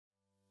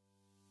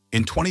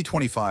In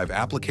 2025,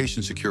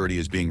 application security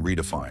is being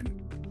redefined.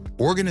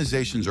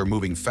 Organizations are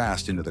moving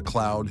fast into the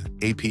cloud,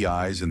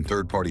 APIs, and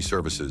third-party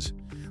services,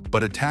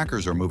 but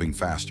attackers are moving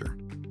faster.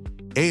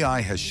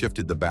 AI has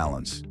shifted the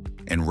balance,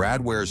 and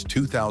Radware's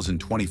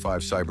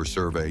 2025 cyber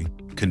survey,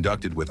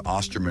 conducted with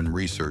Osterman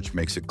Research,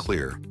 makes it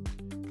clear: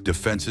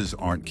 defenses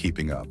aren't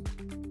keeping up.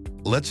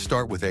 Let's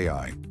start with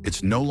AI.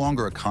 It's no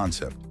longer a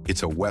concept,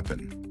 it's a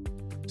weapon.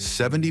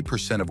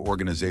 70% of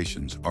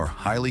organizations are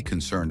highly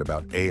concerned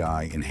about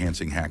AI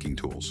enhancing hacking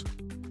tools.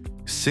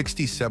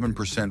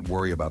 67%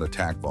 worry about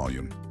attack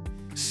volume.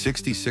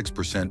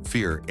 66%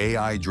 fear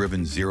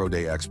AI-driven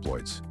zero-day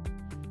exploits.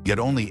 Yet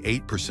only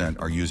 8%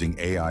 are using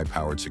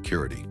AI-powered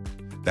security.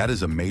 That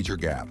is a major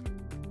gap.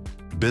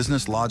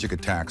 Business logic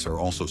attacks are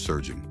also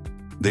surging.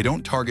 They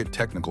don't target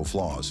technical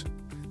flaws.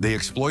 They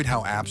exploit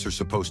how apps are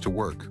supposed to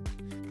work.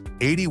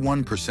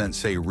 81%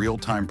 say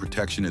real-time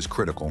protection is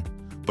critical,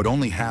 but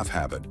only half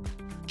have it.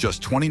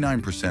 Just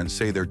 29%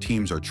 say their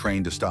teams are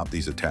trained to stop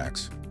these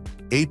attacks.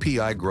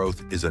 API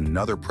growth is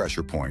another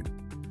pressure point.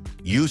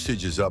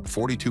 Usage is up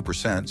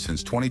 42%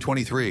 since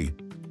 2023,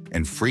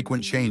 and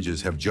frequent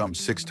changes have jumped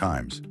 6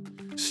 times.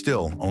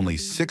 Still, only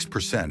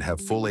 6%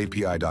 have full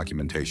API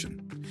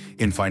documentation.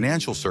 In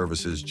financial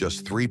services,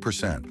 just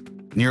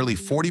 3%. Nearly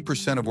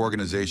 40% of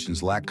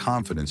organizations lack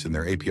confidence in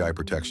their API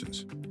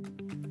protections.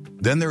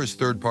 Then there is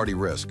third-party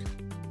risk.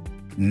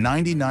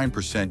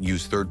 99%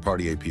 use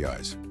third-party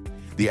APIs.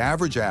 The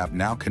average app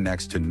now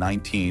connects to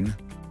 19,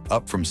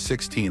 up from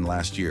 16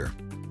 last year.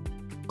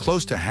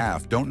 Close to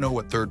half don't know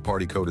what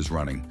third-party code is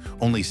running.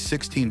 Only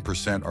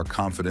 16% are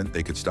confident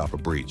they could stop a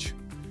breach.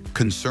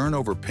 Concern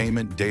over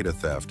payment data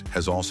theft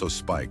has also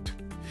spiked.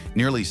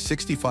 Nearly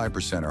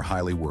 65% are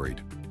highly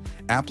worried.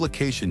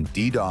 Application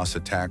DDoS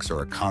attacks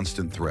are a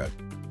constant threat.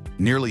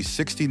 Nearly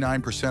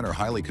 69% are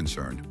highly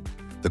concerned.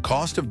 The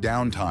cost of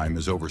downtime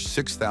is over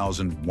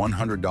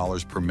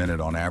 $6,100 per minute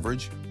on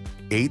average,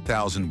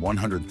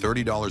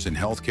 $8,130 in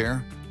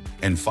healthcare,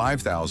 and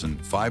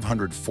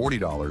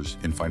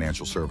 $5,540 in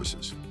financial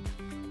services.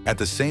 At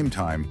the same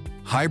time,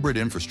 hybrid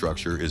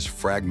infrastructure is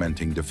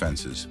fragmenting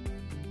defenses.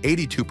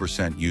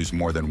 82% use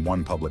more than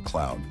one public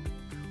cloud.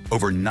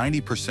 Over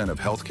 90% of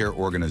healthcare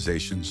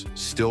organizations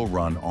still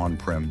run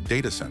on-prem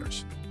data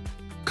centers.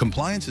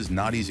 Compliance is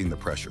not easing the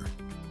pressure.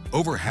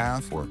 Over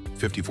half, or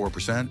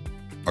 54%,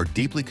 are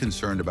deeply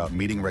concerned about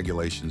meeting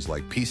regulations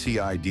like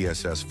PCI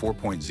DSS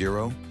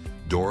 4.0,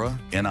 DORA,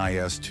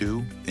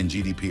 NIS2, and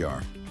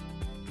GDPR.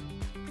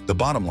 The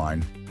bottom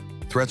line: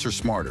 threats are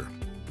smarter.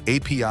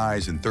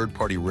 APIs and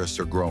third-party risks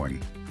are growing.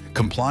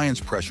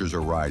 Compliance pressures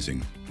are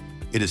rising.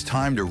 It is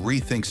time to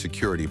rethink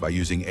security by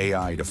using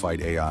AI to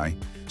fight AI,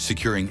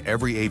 securing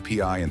every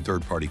API and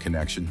third-party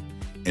connection,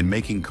 and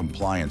making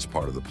compliance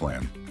part of the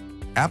plan.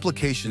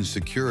 Application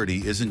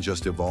security isn't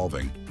just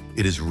evolving,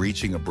 it is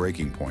reaching a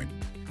breaking point.